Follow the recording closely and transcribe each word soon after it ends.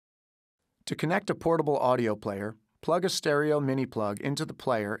To connect a portable audio player, plug a stereo mini plug into the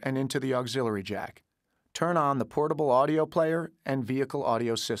player and into the auxiliary jack. Turn on the portable audio player and vehicle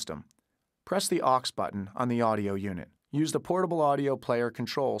audio system. Press the aux button on the audio unit. Use the portable audio player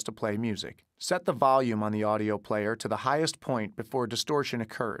controls to play music. Set the volume on the audio player to the highest point before distortion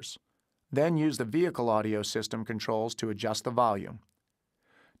occurs. Then use the vehicle audio system controls to adjust the volume.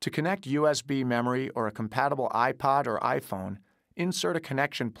 To connect USB memory or a compatible iPod or iPhone, insert a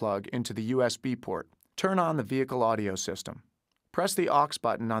connection plug into the USB port. Turn on the vehicle audio system. Press the aux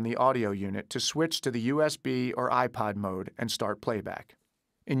button on the audio unit to switch to the USB or iPod mode and start playback.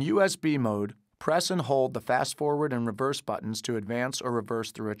 In USB mode, press and hold the fast forward and reverse buttons to advance or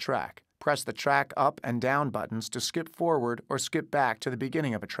reverse through a track. Press the track up and down buttons to skip forward or skip back to the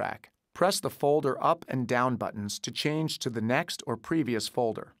beginning of a track. Press the folder up and down buttons to change to the next or previous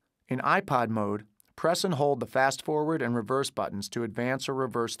folder. In iPod mode, press and hold the fast forward and reverse buttons to advance or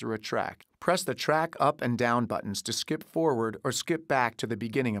reverse through a track. Press the track up and down buttons to skip forward or skip back to the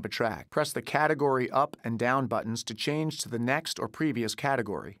beginning of a track. Press the category up and down buttons to change to the next or previous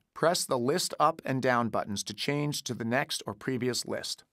category. Press the list up and down buttons to change to the next or previous list.